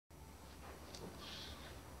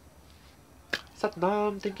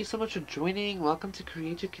Satnam, thank you so much for joining. Welcome to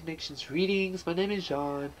Creative Connections Readings. My name is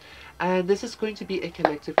John, and this is going to be a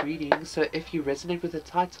collective reading. So if you resonate with the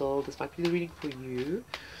title, this might be the reading for you.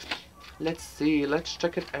 Let's see, let's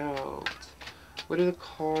check it out. What do the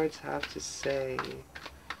cards have to say?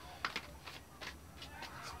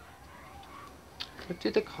 What do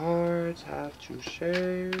the cards have to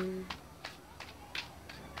say?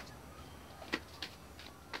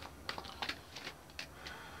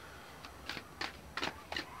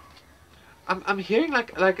 I'm hearing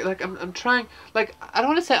like I'm trying, like, I don't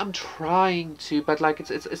want to say I'm trying to, but like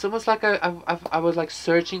it's almost like I was like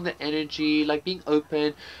searching the energy, like being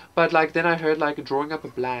open, but like then I heard like drawing up a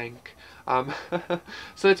blank. um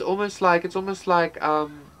so it's almost like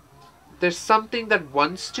there's something that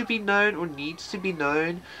wants to be known or needs to be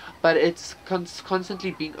known, but it's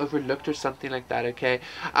constantly being overlooked or something like that. Okay.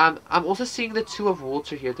 I'm also seeing the Two of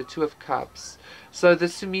Water here, the Two of Cups. So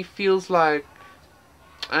this to me feels like,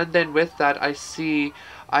 and then with that I see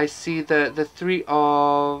the Three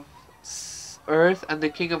of Earth and the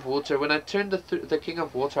King of Water. When I turned the King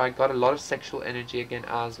of Water, I got a lot of sexual energy again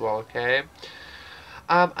as well. Okay.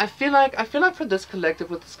 I feel like for this collective,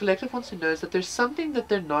 what this collective wants to know is that there's something that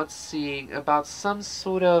they're not seeing about some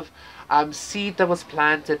sort of seed that was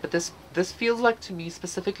planted, but this feels like to me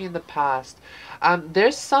specifically in the past.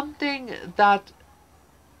 There's something that.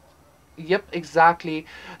 Yep, exactly.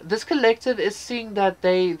 This collective is seeing that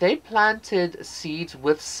they planted seeds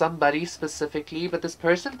with somebody specifically, but this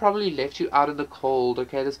person probably left you out in the cold.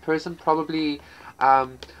 Okay, this person probably,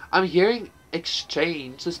 I'm hearing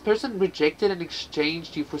exchange. This person rejected and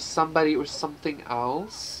exchanged you for somebody or something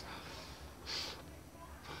else.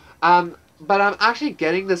 But I'm actually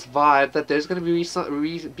getting this vibe that there's going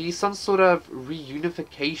to be some sort of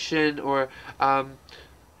reunification, or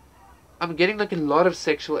I'm getting like a lot of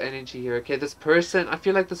sexual energy here. Okay, this person, I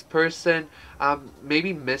feel like this person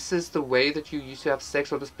maybe misses the way that you used to have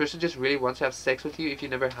sex, or this person just really wants to have sex with you if you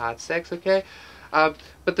never had sex. Okay.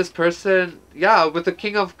 But this person, yeah, with the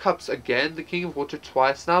King of Cups again, the King of Water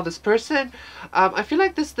twice now, this person, I feel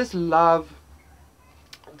like this love,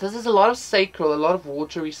 this is a lot of sacral, a lot of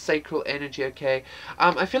watery sacral energy. Okay.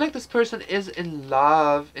 I feel like this person is in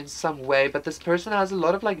love in some way, but this person has a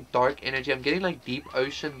lot of like dark energy. I'm getting like deep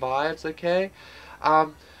ocean vibes. Okay.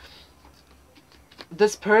 um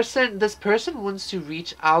this person wants to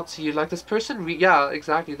reach out to you, like this person yeah,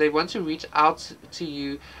 exactly, they want to reach out to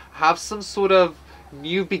you, have some sort of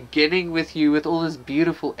new beginning with you, with all this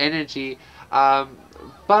beautiful energy.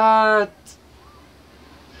 But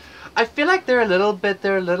I feel like they're a little bit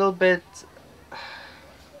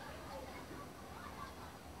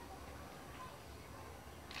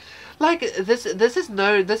like this is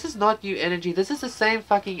not new energy. This is the same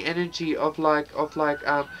fucking energy of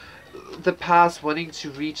the past wanting to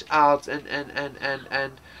reach out, and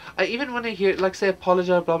I even want to hear like say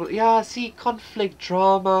apologize, blah blah. Yeah, see, conflict,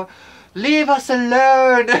 drama, leave us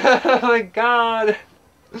alone. Oh my god.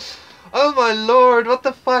 Oh my lord, what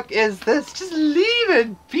the fuck is this? Just leave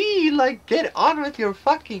it be. Like, get on with your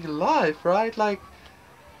fucking life, right? Like,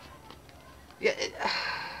 yeah.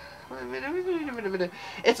 Wait a minute.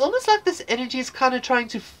 It's almost like this energy is kind of trying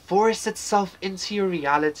to force itself into your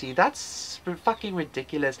reality. That's fucking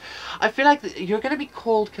ridiculous. I feel like you're gonna be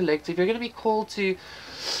called collective. You're gonna be called to.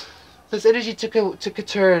 This energy took a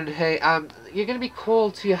turn. Hey, you're gonna be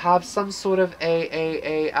called to have some sort of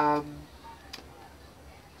a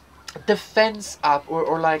defense up,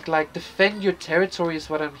 or like defend your territory is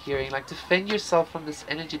what I'm hearing. Like defend yourself from this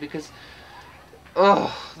energy, because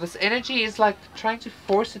this energy is like trying to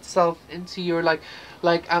force itself into your like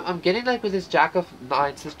I'm getting like with this Jack of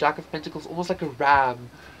Knights, this Jack of Pentacles, almost like a ram,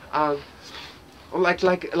 or like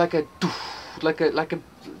a like a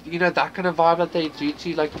you know, that kind of vibe that they do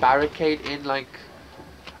to like barricade in like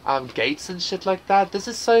gates and shit like that. This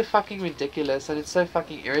is so fucking ridiculous, and it's so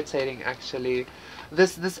fucking irritating actually.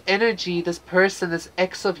 This energy, this person, this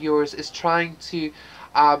ex of yours is trying to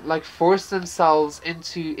like force themselves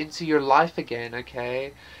into your life again.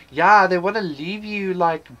 Okay, yeah, they want to leave you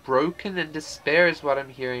like broken and despair is what I'm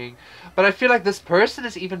hearing. But I feel like this person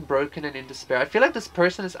is even broken and in despair. I feel like this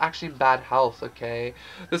person is actually in bad health. Okay,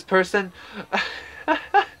 this person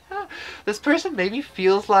this person maybe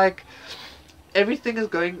feels like everything is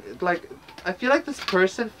going like I feel like this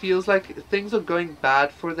person feels like things are going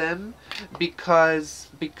bad for them because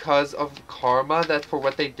of karma, that for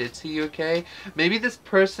what they did to you, okay? Maybe this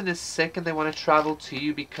person is sick and they want to travel to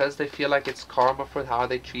you because they feel like it's karma for how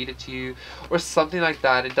they treated you or something like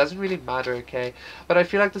that. It doesn't really matter, okay? But I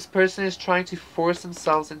feel like this person is trying to force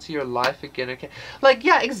themselves into your life again, okay? Like,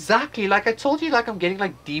 yeah, exactly. Like I told you, like I'm getting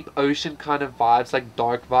like deep ocean kind of vibes, like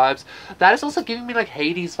dark vibes. That is also giving me like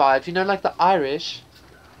Hades vibes, you know, like the Irish.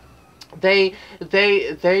 They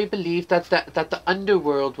believe that the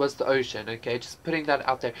underworld was the ocean, okay? Just putting that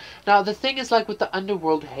out there. Now the thing is, like with the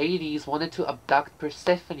underworld, Hades wanted to abduct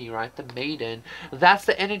Persephone, right? The maiden. That's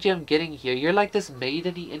the energy I'm getting here. You're like this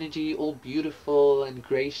maideny energy, all beautiful and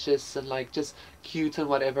gracious and like just cute and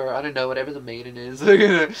whatever. I don't know, whatever the maiden is.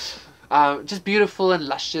 Just beautiful and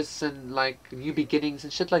luscious and like new beginnings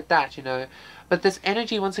and shit like that, you know. But this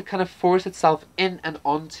energy wants to kind of force itself in and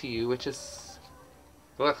onto you, which is,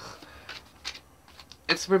 ugh.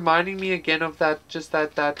 It's reminding me again of that, just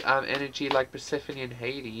that energy like Persephone and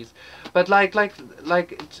Hades, but like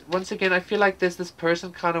once again I feel like this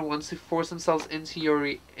person kind of wants to force themselves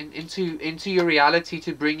into into your reality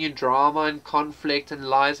to bring you drama and conflict and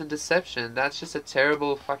lies and deception. That's just a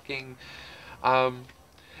terrible fucking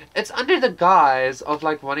it's under the guise of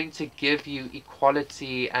like wanting to give you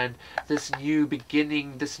equality and this new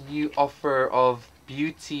beginning, this new offer of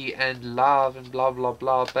beauty and love and blah blah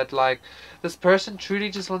blah, but like this person truly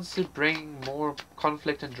just wants to bring more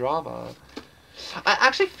conflict and drama. I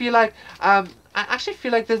actually feel like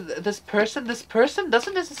this person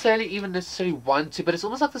doesn't necessarily even necessarily want to, but it's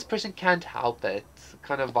almost like this person can't help it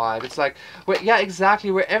kind of vibe. It's like, yeah,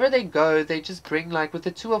 exactly. Wherever they go, they just bring like with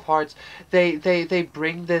the Two of Hearts, they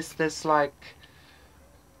bring this like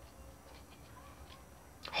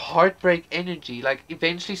heartbreak energy. Like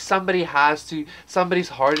eventually somebody's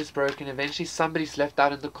heart is broken, eventually somebody's left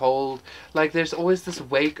out in the cold. Like there's always this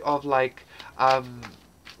wake of like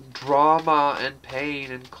drama and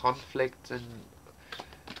pain and conflict, and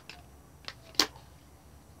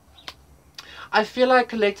I feel like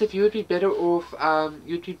collective you would be better off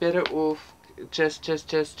just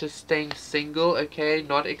staying single, okay?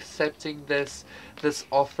 Not accepting this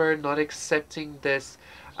offer, not accepting this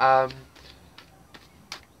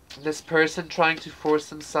person trying to force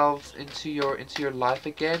themselves into your life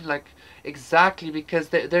again, like exactly, because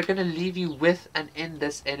they're gonna leave you with and in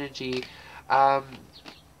this energy. um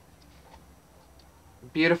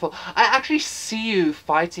Beautiful. I actually see you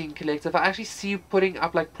fighting, collective. I actually see you putting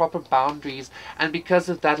up like proper boundaries, and because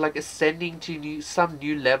of that, like ascending to some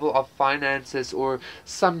new level of finances or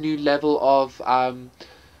some new level of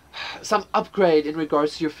some upgrade in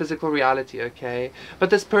regards to your physical reality, okay? But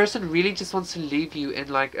this person really just wants to leave you in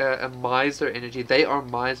like a miser energy. They are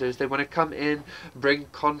misers. They want to come in, bring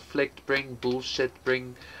conflict, bring bullshit,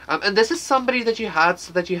 bring and this is somebody that you had,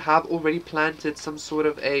 so that you have already planted some sort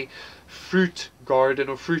of a fruit garden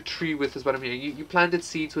or fruit tree with, is what I'm hearing. You planted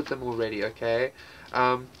seeds with them already, okay?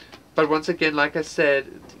 But once again, like I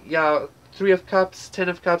said, yeah, Three of Cups, Ten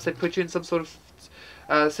of Cups, they put you in some sort of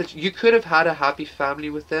you could have had a happy family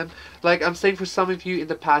with them. Like I'm saying, for some of you in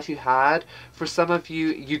the past you had, for some of you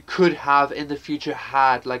you could have in the future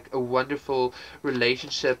had like a wonderful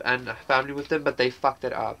relationship and a family with them, but they fucked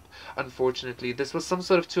it up. Unfortunately, this was some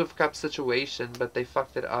sort of Two of Cups situation, but they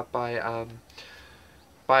fucked it up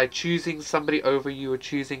by choosing somebody over you, or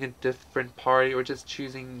choosing a different party, or just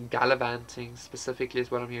choosing gallivanting specifically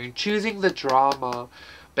is what I'm hearing. Choosing the drama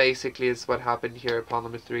basically is what happened here. Pawn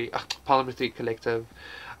number three, pawn number three, collective.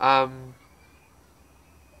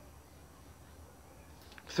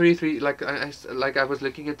 Three, like I was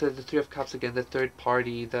looking at the Three of Cups again, the third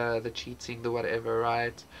party, the cheating, the whatever,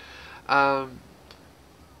 right?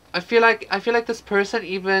 I feel like this person,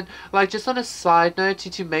 even like, just on a side note,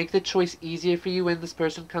 to make the choice easier for you when this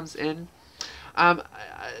person comes in,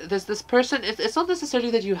 this person, it's not necessarily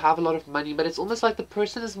that you have a lot of money, but it's almost like the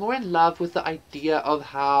person is more in love with the idea of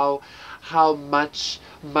how much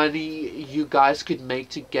money you guys could make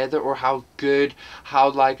together, or how good, how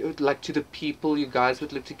like to the people you guys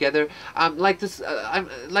would live together. I'm like, this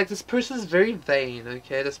person is very vain,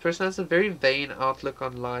 okay? This person has a very vain outlook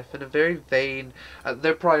on life, and a very vain,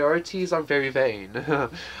 their priorities are very vain.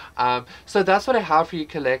 So that's what I have for you,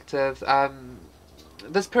 collective.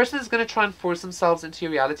 This person is going to try and force themselves into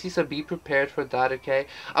your reality, so be prepared for that, okay?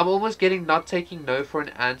 I'm almost getting not taking no for an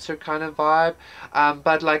answer kind of vibe,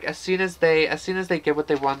 but like as soon as they get what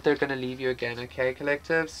they want, they're going to leave you again, okay,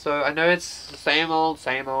 collective? So I know it's same old,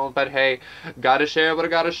 but hey, gotta share what I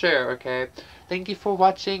gotta share, okay? Thank you for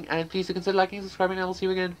watching, and please do consider liking and subscribing, and I'll see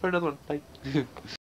you again for another one. Bye.